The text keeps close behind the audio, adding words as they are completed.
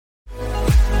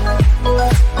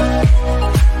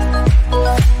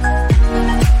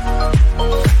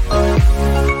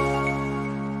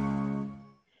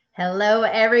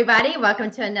everybody.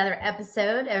 Welcome to another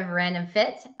episode of Random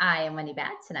Fit. I am Wendy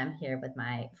Batts, and I'm here with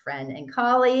my friend and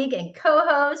colleague and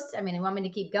co-host. I mean, you want me to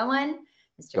keep going?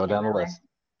 Mr. Go Ken down the Miller. list.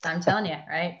 So I'm telling you,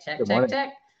 right? Check, Good check, morning.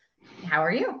 check. How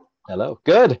are you? Hello.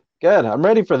 Good. Good. I'm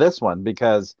ready for this one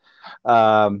because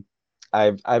um,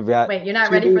 I've got Wait, you're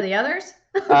not ready for two. the others?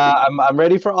 I'm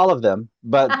ready for all of them,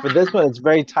 but for this one, it's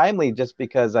very timely just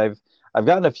because I've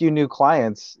gotten a few new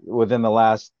clients within the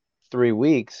last 3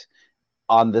 weeks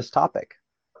on this topic.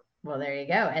 Well, there you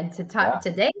go. And Yeah.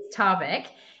 today's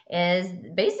topic is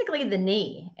basically the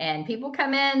knee. And people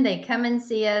come in, they come and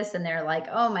see us, and they're like,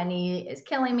 oh, my knee is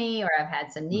killing me, or I've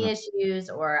had some knee Mhm. issues,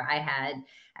 or I had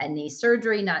a knee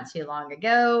surgery not too long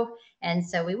ago. And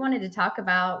so we wanted to talk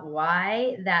about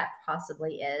why that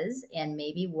possibly is and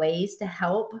maybe ways to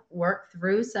help work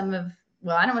through some of,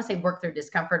 well, I don't want to say work through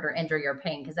discomfort or injury or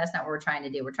pain because that's not what we're trying to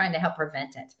do. We're trying to help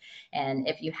prevent it. And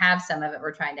if you have some of it,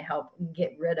 we're trying to help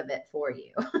get rid of it for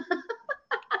you.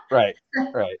 Right.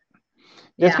 Right.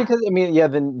 Just Yeah. because, I mean, yeah,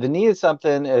 the knee is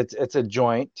something, it's a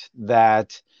joint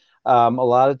that a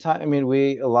lot of time, I mean,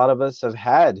 a lot of us have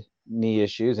had knee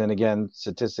issues. And again,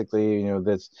 statistically,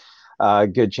 there's a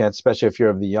good chance, especially if you're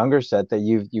of the younger set, that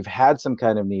you've had some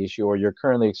kind of knee issue or you're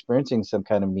currently experiencing some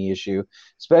kind of knee issue,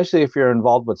 especially if you're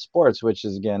involved with sports, which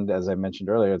is, again, as I mentioned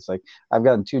earlier, it's like I've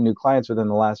gotten two new clients within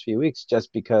the last few weeks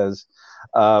just because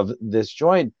of this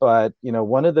joint. But,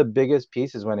 one of the biggest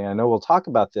pieces, when I know we'll talk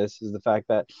about this, is the fact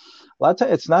that a lot of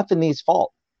times it's not the knee's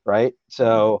fault, right? Mhm.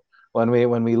 So when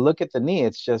we look at the knee,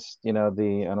 it's just the I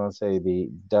don't want to say the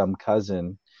dumb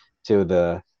cousin to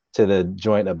the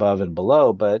joint above and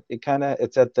below, but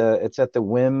it's at the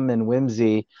whim and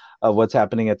whimsy of what's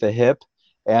happening at the hip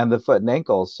and the foot and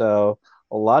ankle. So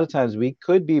a lot of times we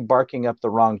could be barking up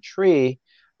the wrong tree,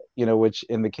 which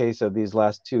in the case of these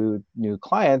last two new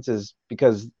clients is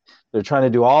because they're trying to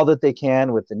do all that they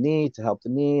can with the knee to help the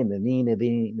knee and the knee, and the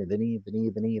knee, and the knee, the knee,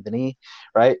 the knee, the knee,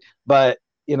 right? But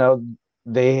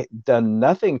they done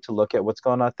nothing to look at what's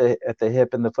going on at the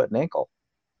hip and the foot and ankle.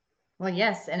 Well,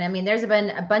 yes. And I mean, there's been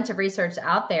a bunch of research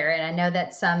out there. And I know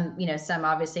that some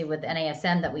obviously with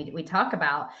NASM that we talk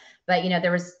about, but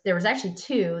there was actually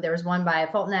two. There was one by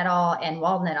Fulton et al. And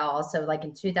Walden et al. So like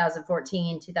in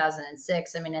 2014,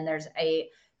 2006. I mean, and there's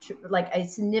like a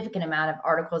significant amount of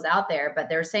articles out there, but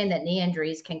they're saying that knee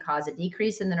injuries can cause a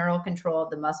decrease in the neural control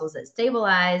of the muscles that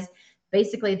stabilize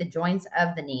basically the joints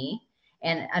of the knee.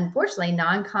 And unfortunately,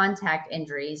 non contact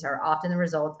injuries are often the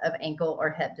result of ankle or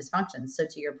hip dysfunction. So,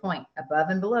 to your point, above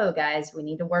and below, guys, we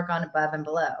need to work on above and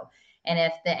below. And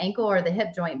if the ankle or the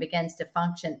hip joint begins to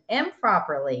function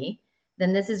improperly,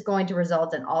 then this is going to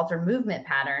result in altered movement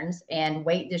patterns and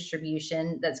weight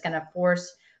distribution that's going to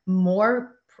force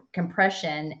more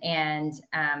compression and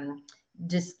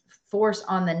just force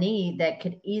on the knee that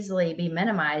could easily be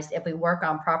minimized if we work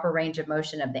on proper range of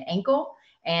motion of the ankle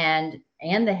and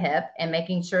the hip, and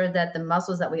making sure that the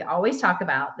muscles that we always talk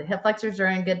about, the hip flexors are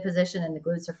in good position and the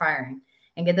glutes are firing,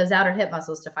 and get those outer hip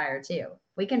muscles to fire too.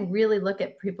 We can really look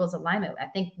at people's alignment. I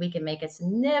think we can make a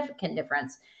significant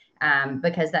difference,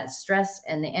 because that stress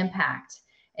and the impact,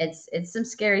 it's some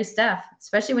scary stuff,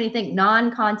 especially when you think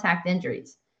non-contact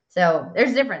injuries. So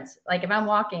there's a difference. Like if I'm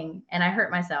walking and I hurt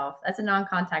myself, that's a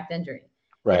non-contact injury. If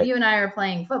Right. you and I are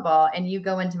playing football and you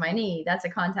go into my knee, that's a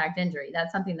contact injury.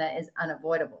 That's something that is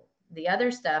unavoidable. The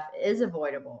other stuff is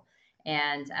avoidable.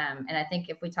 And I think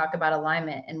if we talk about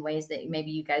alignment in ways that maybe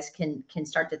you guys can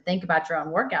start to think about your own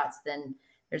workouts, then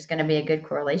there's going to be a good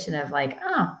correlation of like,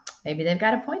 oh, maybe they've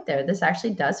got a point there. This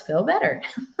actually does feel better.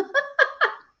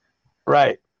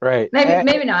 Right. Right.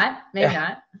 Maybe not. Maybe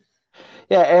not.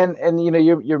 Yeah, and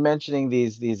you're mentioning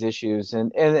these issues,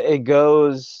 and it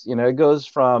goes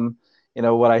from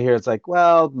what I hear. It's like,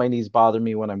 well, my knees bother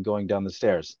me when I'm going down the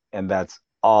stairs, and that's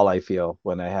all I feel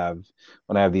when I have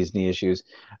these knee issues.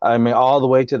 I mean, all the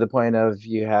way to the point of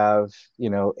you have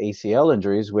ACL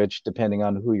injuries, which, depending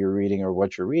on who you're reading or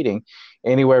what you're reading,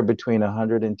 anywhere between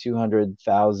 100 and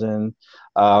 200,000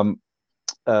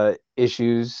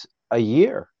 issues a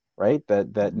year, right? That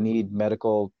Mm-hmm. need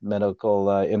medical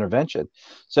intervention.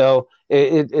 So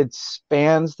it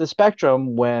spans the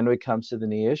spectrum when it comes to the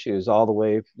knee issues, all the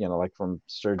way, like from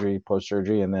surgery, post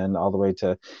surgery, and then all the way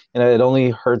to, it only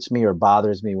hurts me or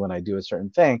bothers me when I do a certain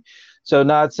thing. So,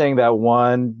 not saying that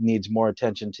one needs more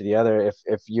attention to the other.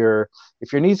 If your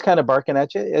knee's kind of barking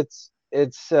at you, it's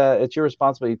your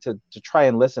responsibility to try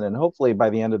and listen, and hopefully by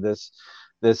the end of this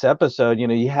episode,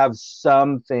 you have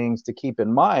some things to keep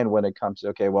in mind when it comes to,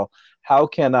 okay, well, how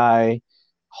can I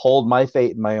hold my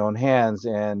fate in my own hands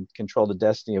and control the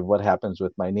destiny of what happens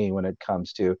with my knee when it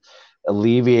comes to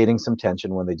alleviating some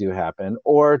tension when they do happen,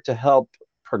 or to help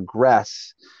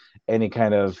progress any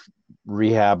kind of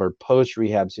rehab or post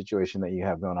rehab situation that you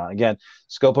have going on. Again,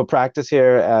 scope of practice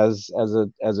here as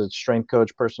a strength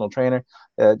coach, personal trainer,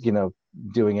 you know,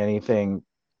 doing anything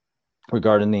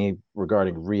regarding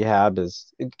rehab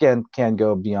is, again, can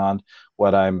go beyond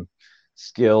what I'm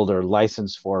skilled or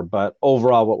licensed for. But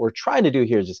overall, what we're trying to do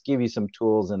here is just give you some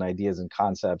tools and ideas and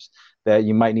concepts that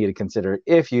you might need to consider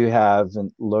if you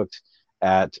haven't looked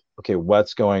at, okay,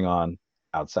 what's going on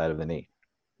outside of the knee.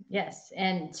 Yes,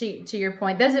 and to your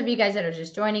point, those of you guys that are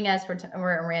just joining us,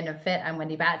 we're a Random Fit. I'm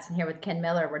Wendy Batson here with Ken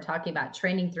Miller. We're talking about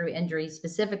training through injury,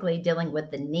 specifically dealing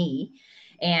with the knee.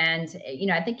 And you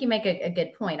know, I think you make a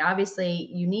good point. Obviously,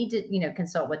 you need to, you know,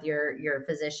 consult with your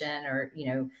physician or, you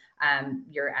know,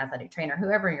 your athletic trainer,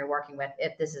 whoever you're working with,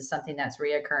 if this is something that's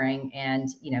reoccurring and,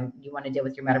 you know, you want to deal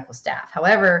with your medical staff.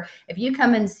 However, if you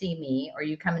come and see me, or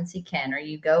you come and see Ken, or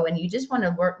you go and you just want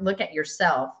to look at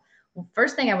yourself, well,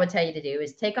 first thing I would tell you to do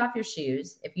is take off your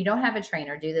shoes. If you don't have a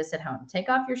trainer, do this at home. Take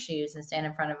off your shoes and stand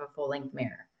in front of a full length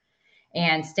mirror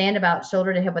and stand about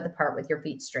shoulder to hip width apart with your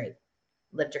feet straight.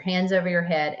 Lift your hands over your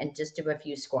head and just do a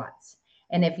few squats.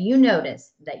 And if you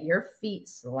notice that your feet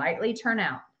slightly turn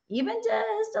out, even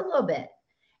just a little bit,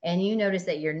 and you notice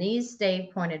that your knees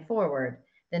stay pointed forward,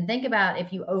 then think about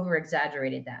if you over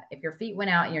exaggerated that. If your feet went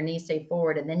out and your knees stayed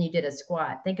forward and then you did a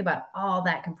squat, think about all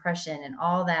that compression and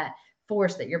all that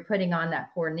force that you're putting on that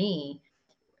poor knee,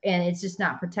 and it's just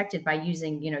not protected by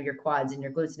using, you know, your quads and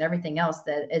your glutes and everything else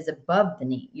that is above the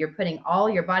knee. You're putting all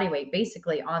your body weight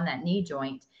basically on that knee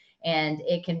joint, and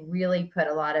it can really put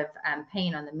a lot of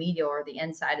pain on the medial or the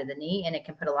inside of the knee, and it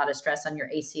can put a lot of stress on your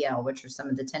ACL, which are some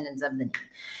of the tendons of the knee.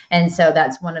 And so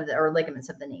that's one of the, or ligaments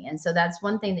of the knee. And so that's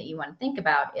one thing that you want to think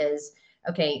about is,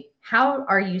 okay, how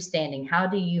are you standing? How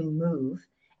do you move?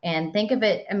 And think of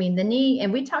it, I mean, the knee,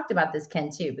 and we talked about this,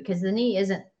 Ken, too, because the knee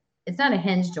isn't, it's not a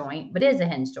hinge joint, but it is a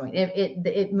hinge joint.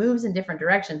 It moves in different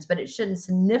directions, but it shouldn't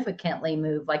significantly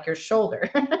move like your shoulder,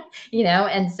 you know?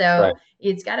 And so Right.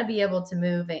 it's got to be able to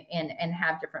move and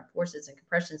have different forces and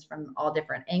compressions from all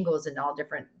different angles and all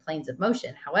different planes of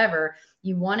motion. However,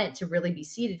 you want it to really be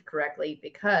seated correctly,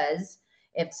 because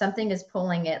if something is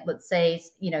pulling it, let's say,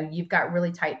 you know, you've got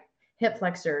really tight hip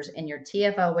flexors in your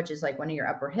TFL, which is like one of your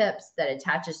upper hips that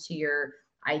attaches to your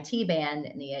IT band,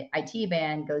 and the IT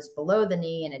band goes below the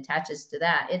knee and attaches to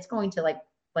that, it's going to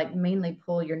like mainly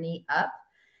pull your knee up.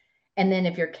 And then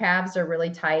if your calves are really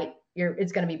tight,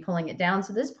 it's going to be pulling it down.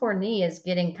 So this poor knee is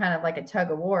getting kind of like a tug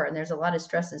of war, and there's a lot of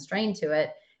stress and strain to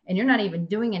it, and you're not even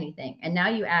doing anything. And now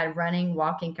you add running,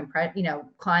 walking, you know,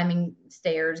 climbing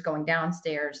stairs, going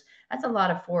downstairs. That's a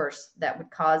lot of force that would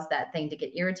cause that thing to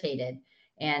get irritated.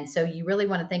 And so you really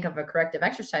want to think of a corrective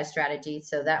exercise strategy,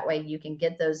 so that way you can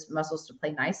get those muscles to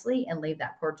play nicely and leave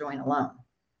that poor joint alone.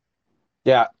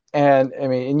 Yeah. And I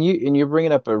mean, and you're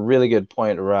bringing up a really good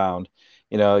point around,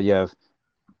 you know, you have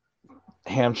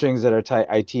hamstrings that are tight,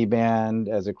 IT band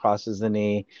as it crosses the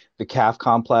knee, the calf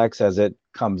complex as it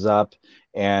comes up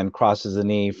and crosses the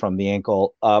knee from the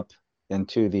ankle up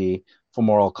into the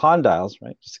femoral condyles,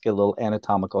 right? Just to get a little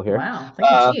anatomical here. Wow,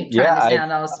 look at you trying to Yeah,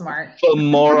 sound all smart.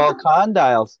 femoral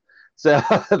condyles. So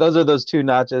those are those two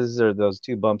notches or those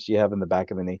two bumps you have in the back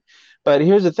of the knee. But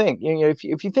here's the thing, you know, if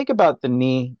you think about the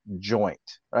knee joint,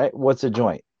 right? What's a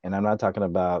joint? And I'm not talking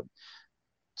about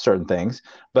certain things,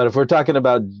 but if we're talking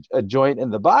about a joint in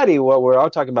the body, what we're all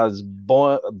talking about is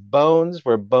bones,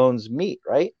 where bones meet,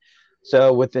 right?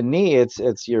 So with the knee,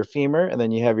 it's your femur, and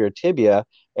then you have your tibia,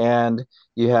 and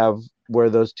you have where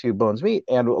those two bones meet.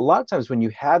 And a lot of times when you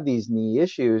have these knee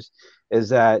issues, is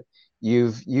that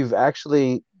you've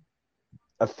actually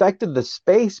affected the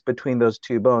space between those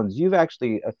two bones. You've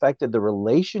actually affected the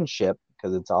relationship,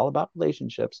 because it's all about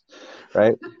relationships,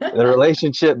 right? The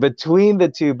relationship between the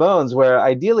two bones, where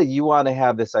ideally you want to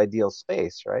have this ideal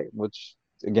space, right? Which,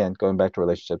 again, going back to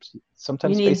relationships, You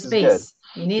sometimes need space is good. space.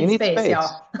 You You need need space, space.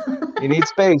 y'all. You need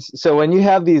space. So when you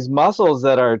have these muscles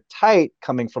that are tight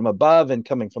coming from above and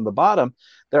coming from the bottom,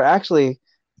 they're actually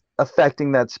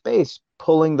affecting that space,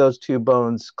 pulling those two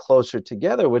bones closer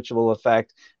together, which will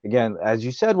affect, again, as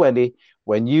you said, Wendy,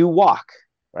 when you walk,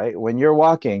 right? When you're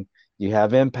walking, you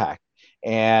have impact.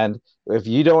 And if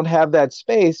you don't have that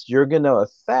space, you're going to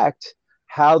affect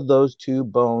how those two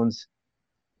bones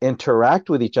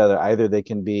interact with each other. Either they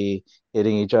can be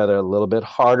hitting each other a little bit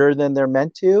harder than they're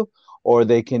meant to, or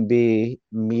they can be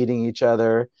meeting each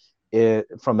other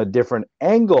from a different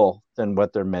angle than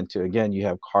what they're meant to. Again, you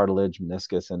have cartilage,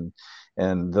 meniscus,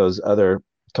 and those other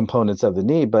components of the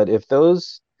knee. But if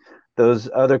those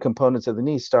other components of the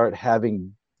knee start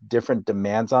having different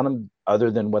demands on them other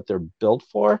than what they're built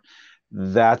for,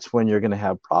 that's when you're going to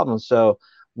have problems. So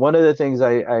one of the things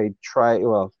I try,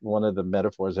 well, one of the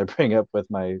metaphors I bring up with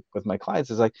my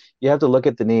clients is like you have to look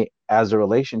at the knee as a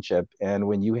relationship. And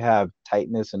when you have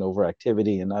tightness and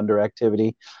overactivity and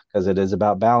underactivity, because it is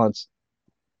about balance,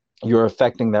 you're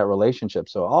affecting that relationship.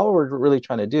 So all we're really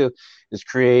trying to do is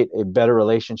create a better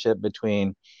relationship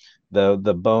between the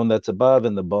bone that's above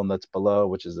and the bone that's below,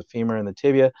 which is the femur and the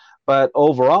tibia. But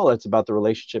overall, it's about the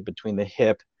relationship between the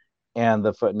hip and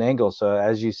the foot and ankle. So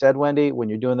as you said, Wendy, when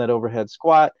you're doing that overhead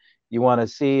squat, you want to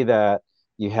see that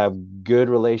you have good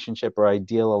relationship or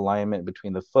ideal alignment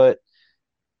between the foot,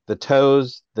 the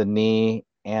toes, the knee,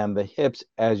 and the hips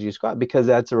as you squat, because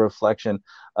that's a reflection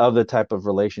of the type of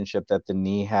relationship that the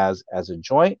knee has as a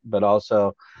joint, but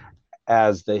also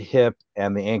as the hip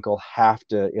and the ankle have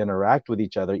to interact with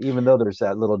each other, even though there's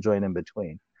that little joint in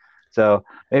between. So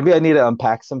maybe I need to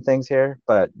unpack some things here,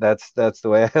 but that's the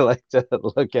way I like to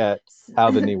look at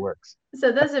how the knee works.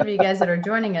 So those of you guys that are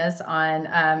joining us on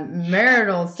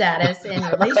marital status and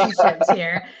relationships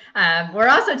here, we're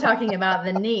also talking about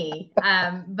the knee.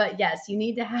 But yes, you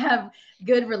need to have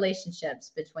good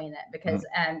relationships between it because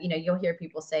you'll hear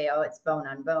people say, "Oh, it's bone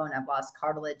on bone. I've lost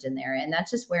cartilage in there," and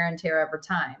that's just wear and tear over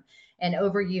time. And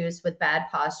overuse with bad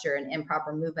posture and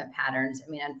improper movement patterns. I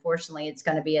mean, unfortunately, it's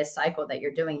going to be a cycle that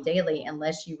you're doing daily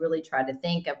unless you really try to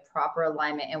think of proper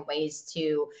alignment and ways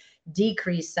to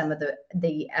decrease some of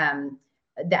the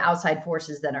outside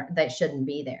forces that shouldn't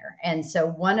be there. And so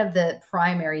one of the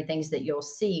primary things that you'll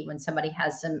see when somebody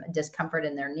has some discomfort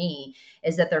in their knee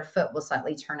is that their foot will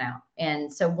slightly turn out.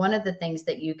 And so one of the things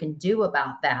that you can do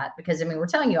about that, because I mean we're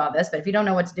telling you all this, but if you don't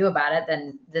know what to do about it,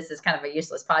 then this is kind of a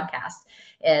useless podcast,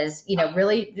 is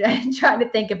really try to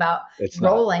think about It's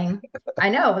not. rolling. I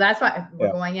know that's why we're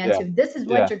Yeah. going Yeah. into this is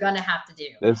what Yeah. you're going to have to do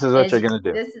This is what is you're gonna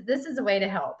do. this is a way to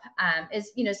help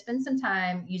is spend some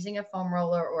time using a foam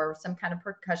roller or some kind of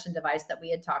percussion device that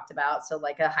we had talked about, so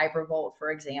like a hypervolt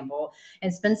for example,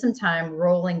 and spend some time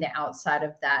rolling the outside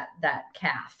of that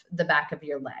calf, the back of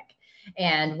your leg.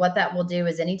 And what that will do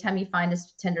is anytime you find a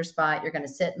tender spot, you're going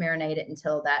to sit, marinate it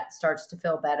until that starts to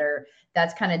feel better.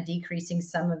 That's kind of decreasing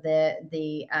some of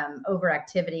the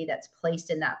overactivity that's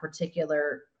placed in that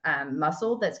particular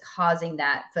muscle that's causing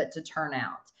that foot to turn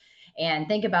out. And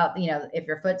think about if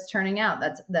your foot's turning out,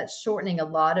 that's shortening a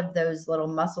lot of those little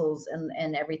muscles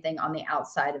and everything on the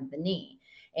outside of the knee.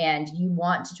 And you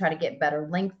want to try to get better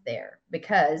length there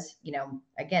because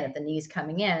again, if the knee's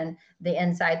coming in, the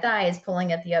inside thigh is pulling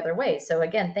it the other way. So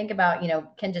again, think about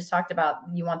Ken just talked about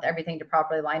you want everything to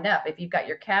properly line up. If you've got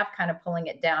your calf kind of pulling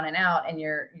it down and out, and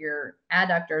your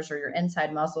adductors or your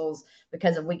inside muscles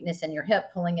because of weakness in your hip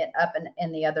pulling it up and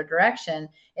in the other direction,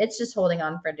 it's just holding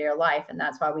on for dear life. And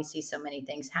that's why we see so many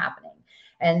things happening.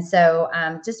 And so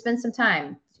just spend some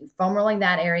time foam rolling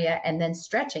that area and then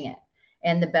stretching it.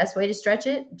 And the best way to stretch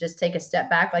it, just take a step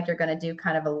back like you're going to do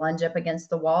kind of a lunge up against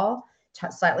the wall,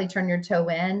 slightly turn your toe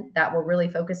in. That will really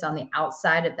focus on the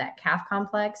outside of that calf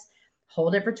complex.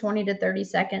 Hold it for 20 to 30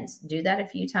 seconds. Do that a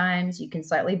few times. You can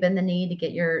slightly bend the knee to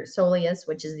get your soleus,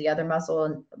 which is the other muscle,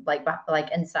 and like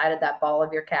inside of that ball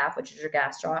of your calf, which is your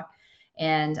gastroc.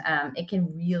 And it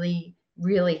can really,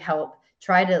 really help.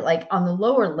 Try to, like on the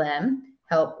lower limb,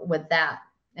 help with that.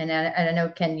 And I know,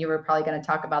 Ken, you were probably going to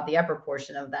talk about the upper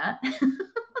portion of that.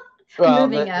 Well,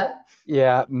 Moving up.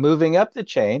 yeah, moving up the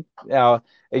chain. Now,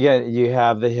 again, you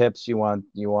have the hips you want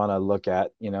to look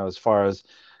at, as far as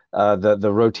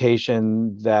the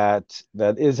rotation that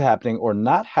is happening or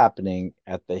not happening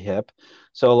at the hip.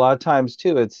 So a lot of times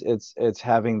too, it's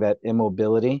having that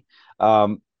immobility.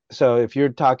 So if you're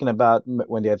talking about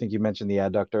Wendy, I think you mentioned the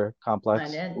adductor I complex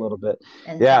a did. little bit.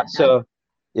 Yeah. Inside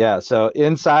thigh. So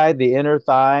inside the inner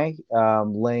thigh,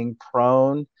 laying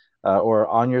prone or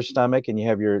on your stomach, and you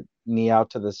have your knee out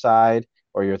to the side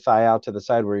or your thigh out to the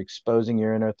side, where you're exposing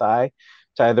your inner thigh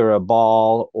to either a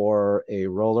ball or a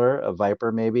roller, a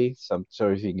Viper maybe, so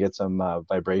if you can get some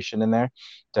vibration in there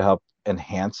to help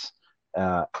enhance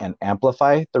and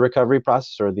amplify the recovery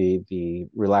process or the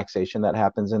relaxation that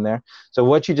happens in there. So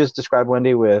what you just described,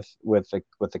 Wendy, with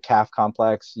the calf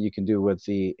complex, you can do with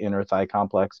the inner thigh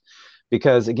complex.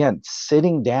 Because again,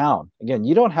 sitting down, again,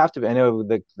 you don't have to. I know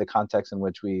the context in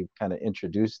which we kind of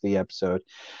introduced the episode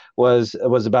was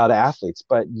about athletes,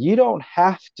 but you don't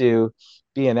have to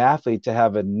be an athlete to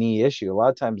have a knee issue. A lot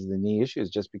of times the knee issue is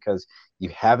just because you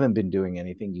haven't been doing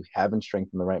anything, you haven't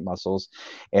strengthened the right muscles,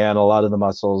 and a lot of the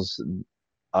muscles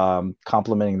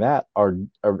complementing that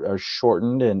are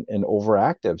shortened and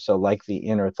overactive. So like the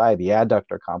inner thigh, the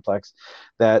adductor complex,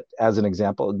 that as an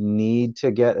example, need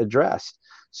to get addressed.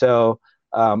 So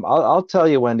I'll tell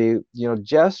you, Wendy,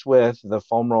 just with the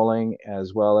foam rolling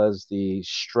as well as the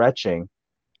stretching,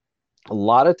 A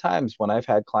lot of times when I've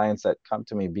had clients that come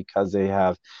to me because they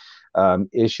have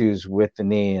issues with the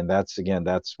knee, and that's again,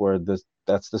 that's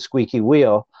the squeaky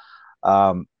wheel.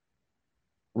 Um,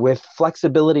 with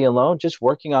flexibility alone, just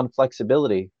working on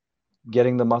flexibility,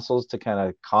 getting the muscles to kind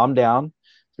of calm down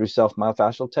through self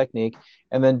myofascial technique,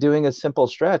 and then doing a simple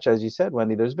stretch, as you said,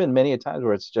 Wendy. There's been many a times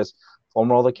where it's just foam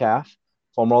roll the calf,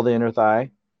 foam roll the inner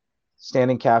thigh,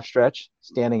 standing calf stretch,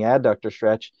 standing adductor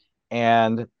stretch,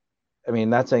 and I mean,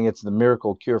 not saying it's the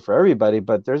miracle cure for everybody,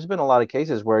 but there's been a lot of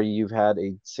cases where you've had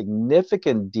a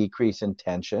significant decrease in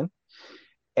tension,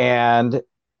 and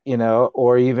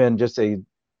or even just a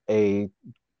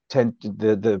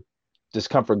the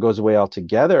discomfort goes away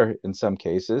altogether in some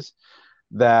cases.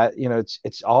 That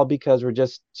it's all because we're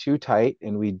just too tight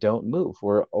and we don't move.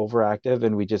 We're overactive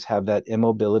and we just have that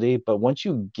immobility. But once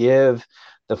you give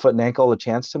the foot and ankle a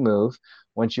chance to move,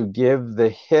 once you give the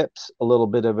hips a little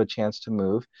bit of a chance to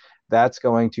move, that's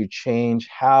going to change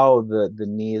how the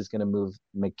knee is going to move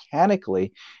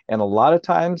mechanically. And a lot of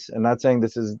times, I'm not saying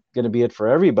this is going to be it for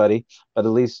everybody, but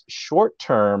at least short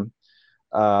term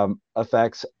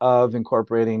effects of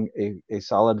incorporating a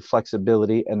solid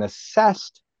flexibility and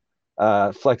assessed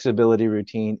flexibility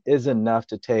routine is enough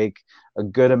to take a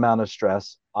good amount of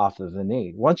stress off of the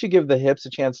knee. Once you give the hips a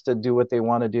chance to do what they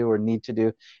want to do or need to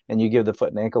do, and you give the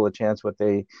foot and ankle a chance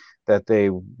that they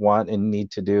want and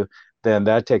need to do, then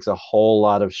that takes a whole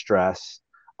lot of stress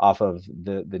off of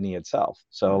the knee itself.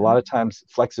 So a lot of times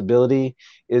flexibility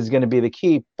is going to be the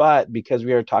key, but because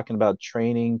we are talking about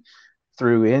training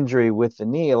through injury with the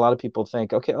knee, a lot of people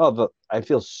think, okay, I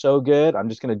feel so good, I'm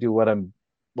just going to do what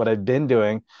I've been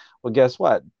doing. Well, guess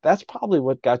what? That's probably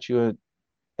what got you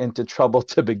into trouble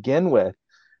to begin with.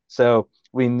 So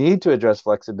we need to address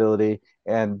flexibility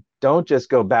and don't just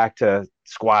go back to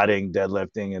squatting,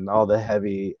 deadlifting, and all the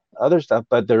heavy other stuff.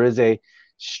 But there is a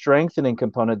strengthening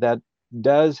component that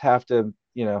does have to,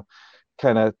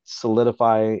 kind of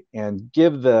solidify and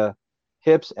give the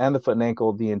hips and the foot and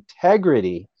ankle the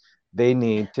integrity they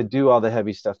need to do all the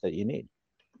heavy stuff that you need.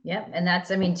 Yep, and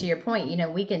that's, I mean, to your point,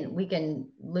 we can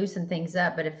loosen things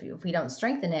up, but if we don't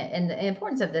strengthen it, and the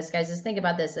importance of this, guys, is think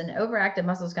about this: an overactive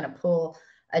muscle is going to pull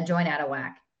a joint out of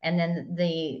whack, and then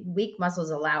the weak muscles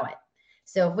allow it.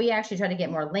 So if we actually try to get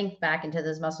more length back into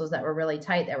those muscles that were really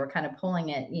tight, that were kind of pulling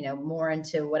it, more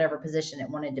into whatever position it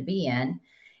wanted to be in,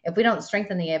 if we don't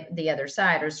strengthen the other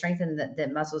side, or strengthen the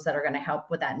muscles that are going to help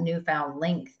with that newfound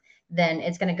length, then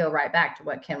it's going to go right back to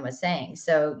what Ken was saying.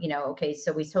 So, okay,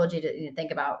 so we told you to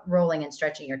think about rolling and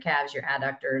stretching your calves, your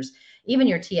adductors, even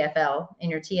your TFL.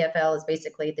 And your TFL is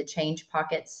basically the change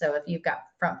pockets. So if you've got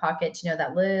front pockets,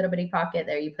 that little bitty pocket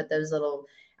there, you put those little,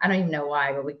 I don't even know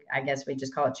why, but I guess we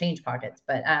just call it change pockets.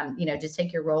 But, just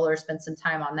take your roller, spend some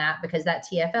time on that, because that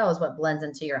TFL is what blends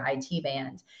into your IT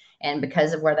band. And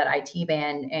because of where that IT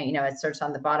band, it starts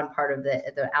on the bottom part of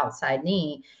the outside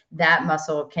knee, that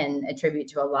muscle can attribute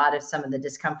to a lot of some of the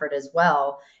discomfort as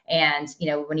well. And,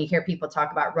 when you hear people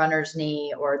talk about runner's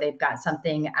knee, or they've got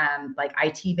something like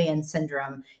IT band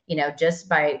syndrome, just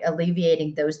by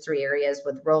alleviating those three areas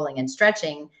with rolling and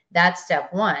stretching, that's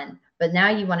step one. But now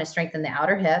you want to strengthen the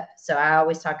outer hip. So I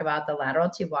always talk about the lateral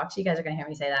two blocks. You guys are going to hear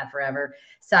me say that forever.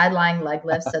 Side lying leg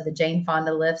lifts. So the Jane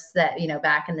Fonda lifts that,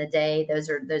 back in the day, those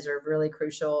are really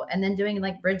crucial. And then doing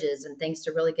like bridges and things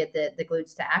to really get the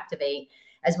glutes to activate,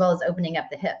 as well as opening up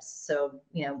the hips. So,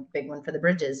 big one for the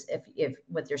bridges, if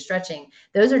with your stretching,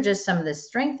 those are just some of the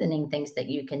strengthening things that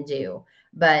you can do.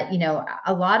 But,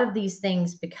 a lot of these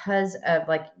things, because of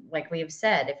like we have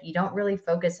said, if you don't really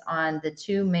focus on the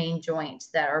two main joints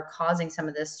that are causing some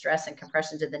of this stress and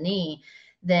compression to the knee,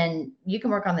 then you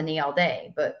can work on the knee all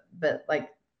day, but like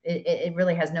it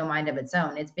really has no mind of its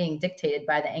own. It's being dictated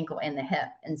by the ankle and the hip.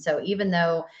 And so even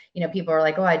though, people are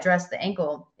like, oh, I dress the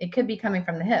ankle, it could be coming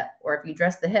from the hip. Or if you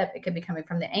dress the hip, it could be coming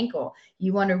from the ankle.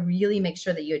 You want to really make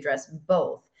sure that you address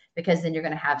both, because then you're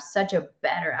going to have such a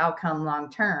better outcome long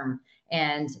term.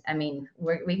 And I mean,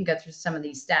 we can go through some of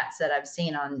these stats that I've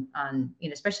seen on,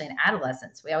 especially in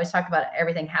adolescents. We always talk about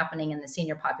everything happening in the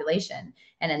senior population.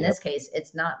 And in Yep. this case,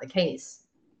 it's not the case.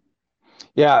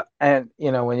 Yeah, and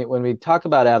when we talk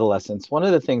about adolescence, one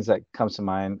of the things that comes to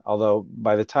mind, although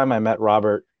by the time I met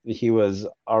Robert, he was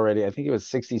already, I think he was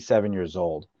 67 years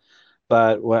old.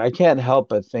 But I can't help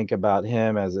but think about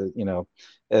him as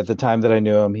at the time that I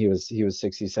knew him, he was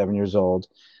 67 years old,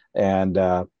 and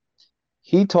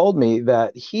he told me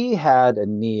that he had a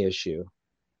knee issue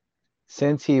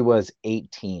since he was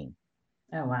 18.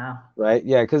 Oh, wow. Right?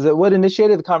 Yeah, because what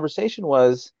initiated the conversation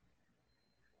was,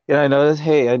 I noticed,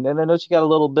 hey, and I noticed you got a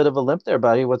little bit of a limp there,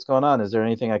 buddy. What's going on? Is there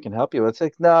anything I can help you with? It's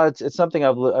like, no, it's something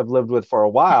I've lived with for a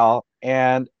while,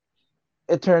 and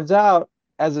it turns out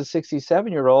as a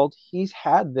 67-year-old, he's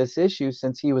had this issue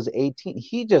since he was 18.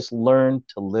 He just learned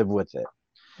to live with it,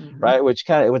 Hmm. right? Which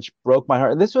broke my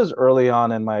heart. This was early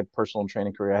on in my personal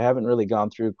training career. I haven't really gone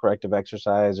through corrective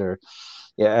exercise or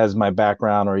yeah, as my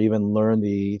background or even learn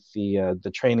the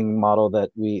training model that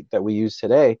we use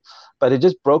today. But it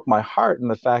just broke my heart in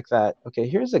the fact that okay,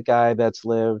 here's a guy that's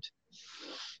lived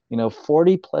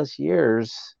 40 plus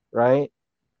years, right?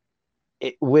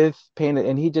 With pain,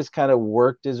 and he just kind of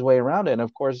worked his way around it. And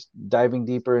of course, diving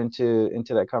deeper into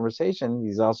that conversation,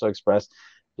 he's also expressed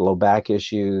low back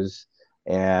issues,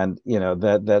 and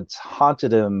that's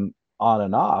haunted him on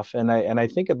and off. And I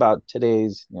think about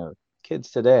today's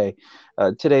kids today,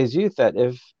 today's youth, that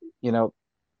if you know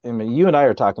I mean, you and I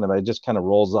are talking about it, just kind of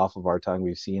rolls off of our tongue.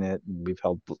 We've seen it. We've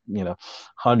helped,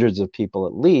 hundreds of people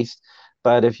at least.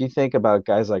 But if you think about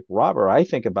guys like Robert, I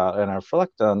think about and I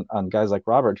reflect on guys like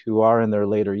Robert who are in their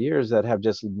later years that have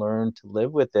just learned to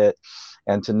live with it,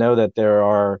 and to know that there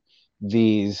are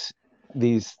these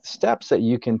these steps that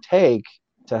you can take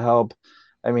to help.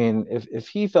 I mean, if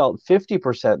he felt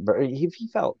 50% better, if he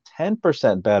felt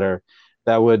 10% better,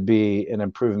 that would be an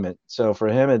improvement. So for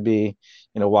him, it'd be,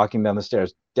 walking down the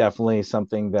stairs, definitely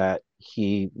something that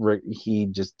he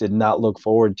just did not look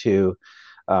forward to.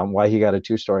 Why he got a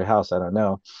two-story house, I don't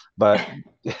know, but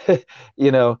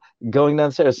you know, going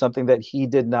downstairs is something that he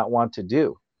did not want to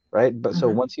do, right? But so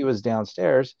Hmm. once he was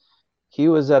downstairs, he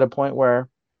was at a point where,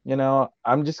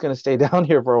 I'm just going to stay down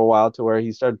here for a while, to where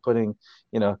he started putting,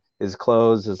 his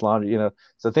clothes, his laundry,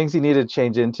 so things he needed to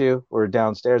change into were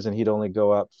downstairs, and he'd only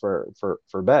go up for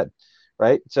bed,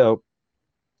 right? So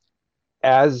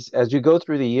as you go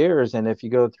through the years, and if you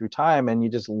go through time and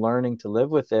you're just learning to live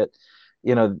with it,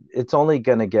 it's only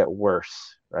going to get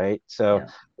worse, right? So Yeah.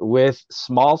 with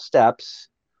small steps,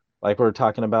 like we are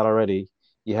talking about already,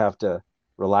 you have to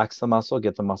relax the muscle,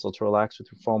 get the muscle to relax with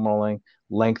your foam rolling,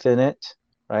 lengthen it,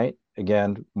 right?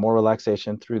 Again, more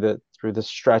relaxation through the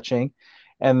stretching.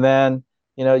 And then,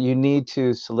 you need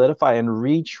to solidify and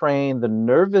retrain the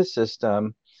nervous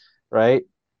system, right?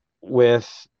 With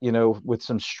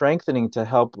some strengthening to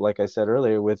help, like I said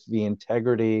earlier, with the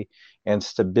integrity and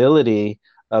stability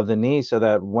of the knee, so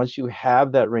that once you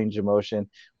have that range of motion,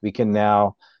 we can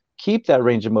now keep that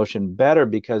range of motion better,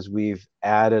 because we've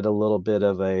added a little bit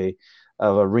of a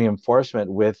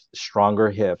reinforcement with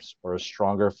stronger hips or a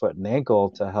stronger foot and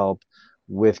ankle to help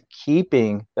with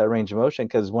keeping that range of motion.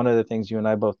 Because one of the things you and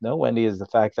I both know, Wendy, is the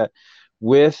fact that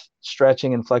with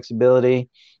stretching and flexibility,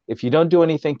 if you don't do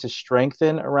anything to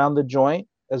strengthen around the joint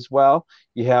as well,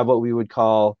 you have what we would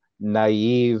call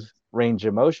naive range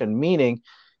of motion, meaning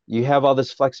you have all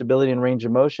this flexibility and range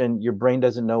of motion, your brain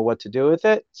doesn't know what to do with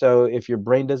it. So if your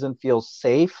brain doesn't feel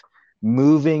safe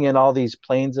moving in all these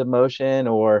planes of motion,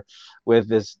 or with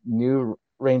this new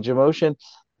range of motion,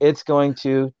 it's going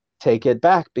to take it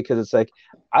back, because it's like,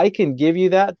 I can give you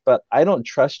that, but I don't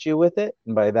trust you with it.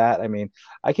 And by that, I mean,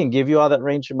 I can give you all that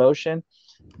range of motion,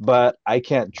 but I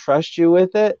can't trust you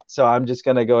with it. So I'm just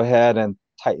going to go ahead and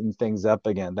tighten things up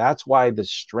again. That's why the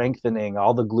strengthening,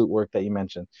 all the glute work that you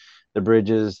mentioned, the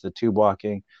bridges, the tube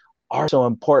walking, are so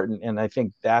important. And I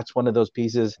think that's one of those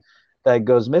pieces that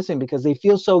goes missing, because they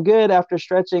feel so good after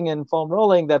stretching and foam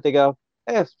rolling that they go,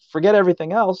 hey, forget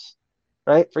everything else,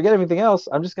 right? Forget everything else.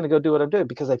 I'm just going to go do what I'm doing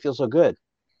because I feel so good.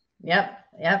 Yep.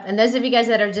 Yep. And those of you guys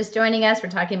that are just joining us, we're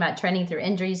talking about training through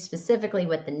injuries, specifically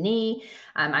with the knee.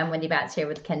 I'm Wendy Batts here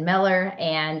with Ken Miller.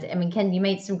 And I mean, Ken, you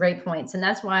made some great points. And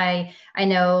that's why I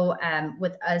know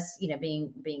with us,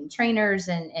 being trainers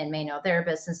and manual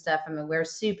therapists and stuff, I mean, we're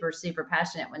super, super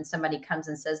passionate when somebody comes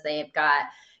and says they've got,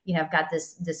 I've got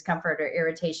this discomfort or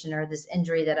irritation or this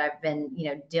injury that I've been,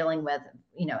 dealing with,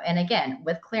 and again,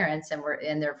 with clearance,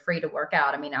 and they're free to work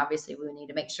out. I mean, obviously we need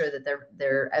to make sure that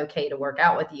they're okay to work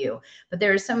out with you, but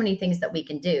there are so many things that we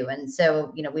can do. And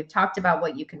so, we've talked about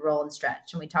what you can roll and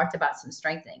stretch, and we talked about some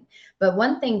strengthening. But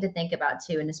one thing to think about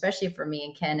too, and especially for me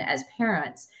and Ken as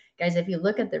parents, guys, if you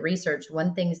look at the research,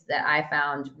 one things that I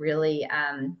found really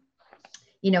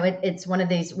it's one of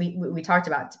these, we talked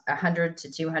about 100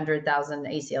 to 200,000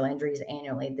 ACL injuries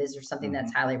annually. These are something Mm-hmm.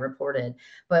 that's highly reported.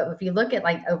 But if you look at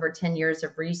like over 10 years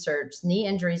of research, knee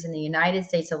injuries in the United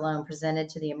States alone presented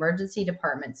to the emergency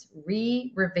departments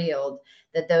revealed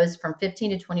that those from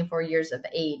 15 to 24 years of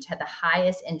age had the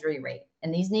highest injury rate.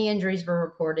 And these knee injuries were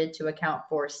reported to account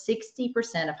for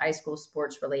 60% of high school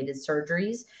sports related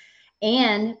surgeries,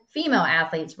 And female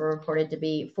athletes were reported to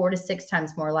be 4 to 6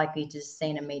 times more likely to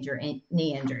sustain a major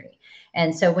knee injury.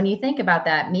 And so when you think about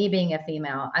that, me being a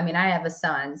female, I mean, I have a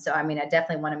son, so I mean, I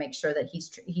definitely want to make sure that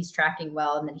he's tracking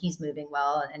well and that he's moving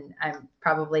well. And I'm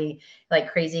probably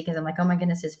like crazy because I'm like, oh my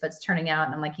goodness, his foot's turning out,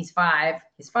 and I'm like, he's five,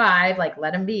 like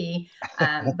let him be.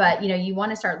 But you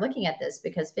want to start looking at this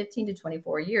because 15 to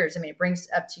 24 years, I mean, it brings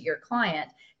up to your client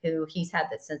who he's had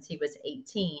that since he was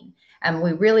 18. And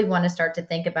we really want to start to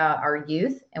think about our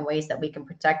youth and ways that we can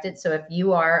protect it. So if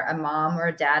you are a mom or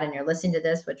a dad and you're listening to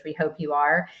this, which we hope you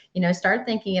are, start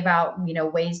thinking about,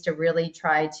 ways to really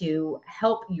try to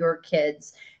help your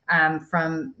kids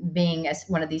from being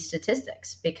one of these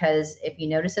statistics. Because if you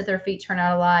notice that their feet turn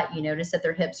out a lot, you notice that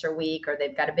their hips are weak or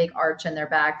they've got a big arch in their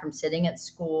back from sitting at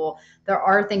school, there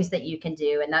are things that you can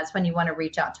do. And that's when you want to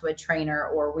reach out to a trainer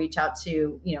or reach out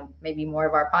to, maybe more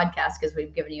of our podcast, because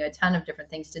we've given you a ton of different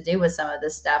things to do with some of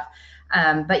this stuff.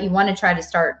 But you want to try to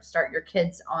start your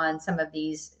kids on some of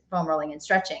these foam rolling and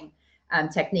stretching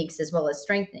techniques, as well as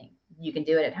strengthening. You can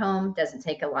do it at home, doesn't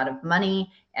take a lot of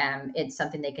money. It's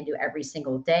something they can do every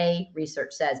single day.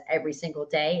 Research says every single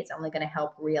day. It's only going to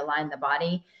help realign the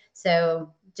body.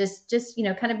 So just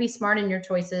kind of be smart in your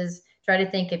choices. Try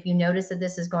to think, if you notice that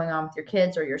this is going on with your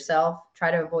kids or yourself, try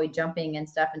to avoid jumping and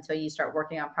stuff until you start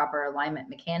working on proper alignment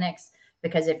mechanics.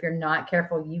 Because if you're not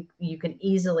careful, you can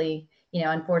easily,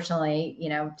 unfortunately,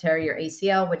 tear your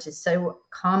ACL, which is so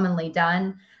commonly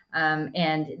done.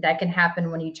 And that can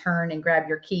happen when you turn and grab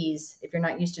your keys. If you're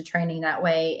not used to training that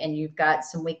way and you've got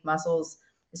some weak muscles,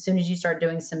 as soon as you start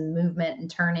doing some movement and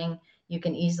turning, you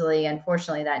can easily,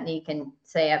 unfortunately, that knee can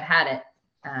say, I've had it.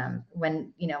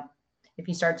 When, if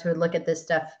you start to look at this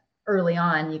stuff early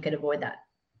on, you could avoid that.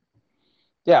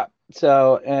 Yeah.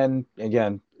 So, and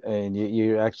again, and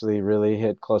you actually really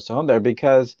hit close to home there,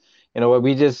 because what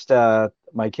we just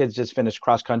my kids just finished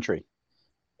cross country.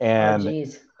 Oh, And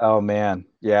geez. oh man,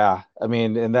 yeah. I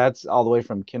mean, and that's all the way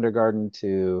from kindergarten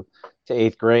to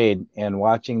eighth grade. And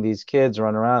watching these kids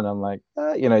run around, I'm like,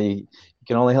 you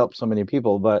can only help so many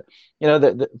people. But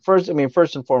the first, I mean,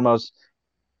 first and foremost,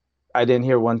 I didn't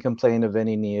hear one complaint of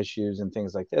any knee issues and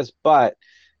things like this. But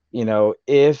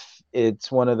if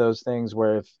it's one of those things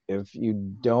where if you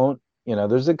don't,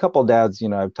 there's a couple dads,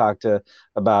 I've talked to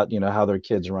about, how their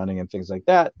kids are running and things like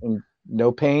that. And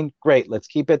no pain, great, let's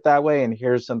keep it that way. And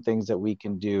here's some things that we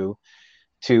can do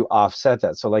to offset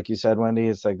that. So like you said, Wendy,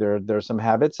 it's like there's some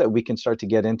habits that we can start to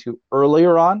get into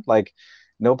earlier on. Like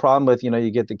no problem with, you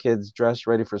get the kids dressed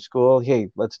ready for school. Hey,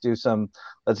 let's do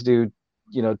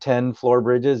 10 floor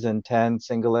bridges and 10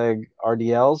 single leg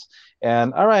RDLs.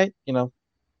 And all right,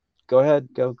 go ahead,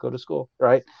 go to school,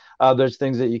 right? There's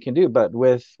things that you can do. But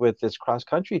with this cross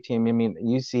country team, I mean,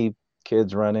 you see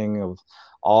kids running of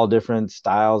all different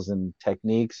styles and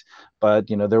techniques, but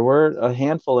there were a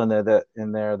handful in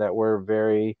there that were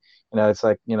very, it's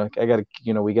like, I gotta,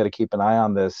 we got to keep an eye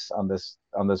on this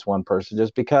one person,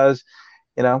 just because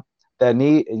that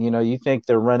knee, you think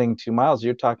they're running 2 miles,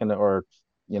 you're talking, or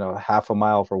half a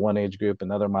mile for one age group,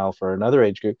 another mile for another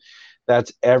age group.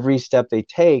 That's every step they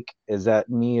take, is that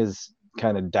knee is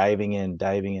kind of diving in,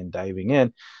 diving in, diving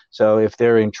in. So if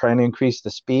they're trying to increase the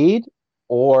speed,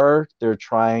 or they're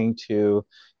trying to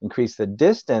increase the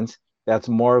distance, that's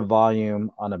more volume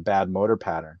on a bad motor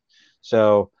pattern.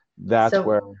 So that's So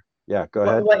where, yeah, go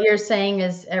ahead. what you're saying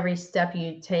is every step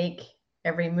you take,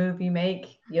 every move you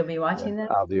make, you'll be Yeah, watching them?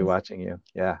 I'll be watching you.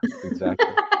 Yeah, exactly.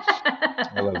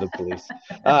 I love the police.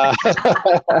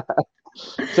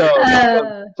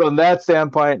 So from that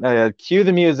standpoint, cue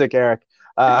the music, Eric.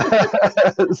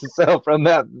 So from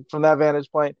that vantage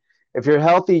point, if you're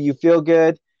healthy, you feel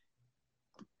good,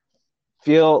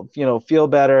 feel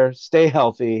better, stay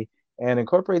healthy, and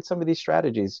incorporate some of these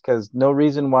strategies, because no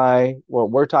reason why what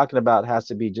we're talking about has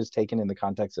to be just taken in the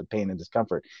context of pain and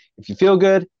discomfort. If you feel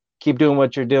good, keep doing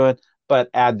what you're doing, but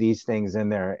add these things in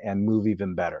there and move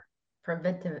even better.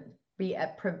 Preventive, be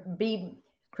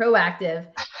proactive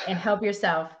and help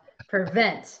yourself.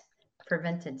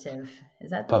 Preventative. Is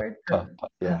that the word?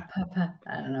 Yeah.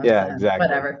 I don't know. Yeah, exactly.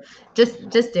 Whatever. Just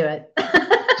do it.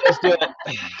 Just do it.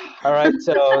 All right.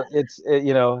 So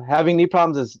having knee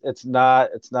problems it's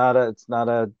not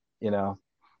a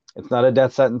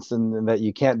death sentence, and that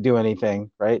you can't do anything,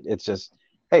 right? It's just,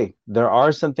 hey, there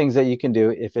are some things that you can do.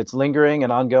 If it's lingering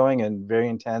and ongoing and very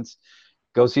intense,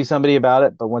 go see somebody about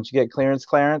it. But once you get Clarence,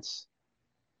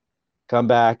 come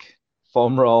back,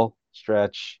 foam roll,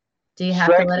 stretch, Do you have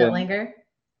to let it strengthen, linger?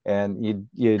 and you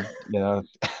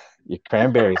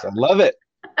cranberries. I love it.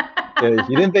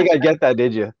 You didn't think I'd get that,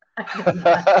 did you?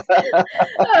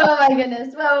 Oh my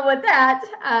goodness. Well, with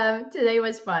that, today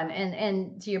was fun.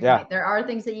 And to your Yeah, point, there are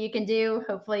things that you can do.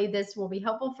 Hopefully, this will be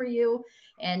helpful for you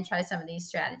and try some of these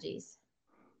strategies.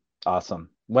 awesome.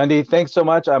 Wendy, thanks so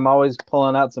much. I'm always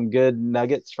pulling out some good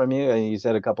nuggets from you. And you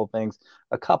said a couple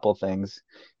things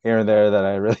here and there that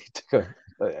I really took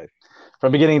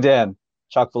from beginning to end,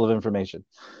 chock full of information.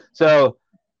 So,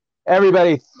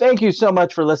 everybody, thank you so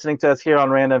much for listening to us here on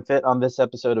Random Fit on this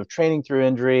episode of Training Through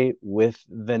Injury with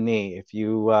the Knee. If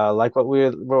you like what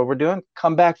we're doing,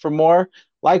 come back for more.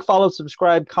 Like, follow,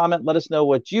 subscribe, comment. Let us know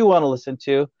what you want to listen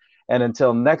to. And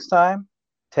until next time,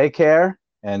 take care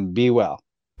and be well.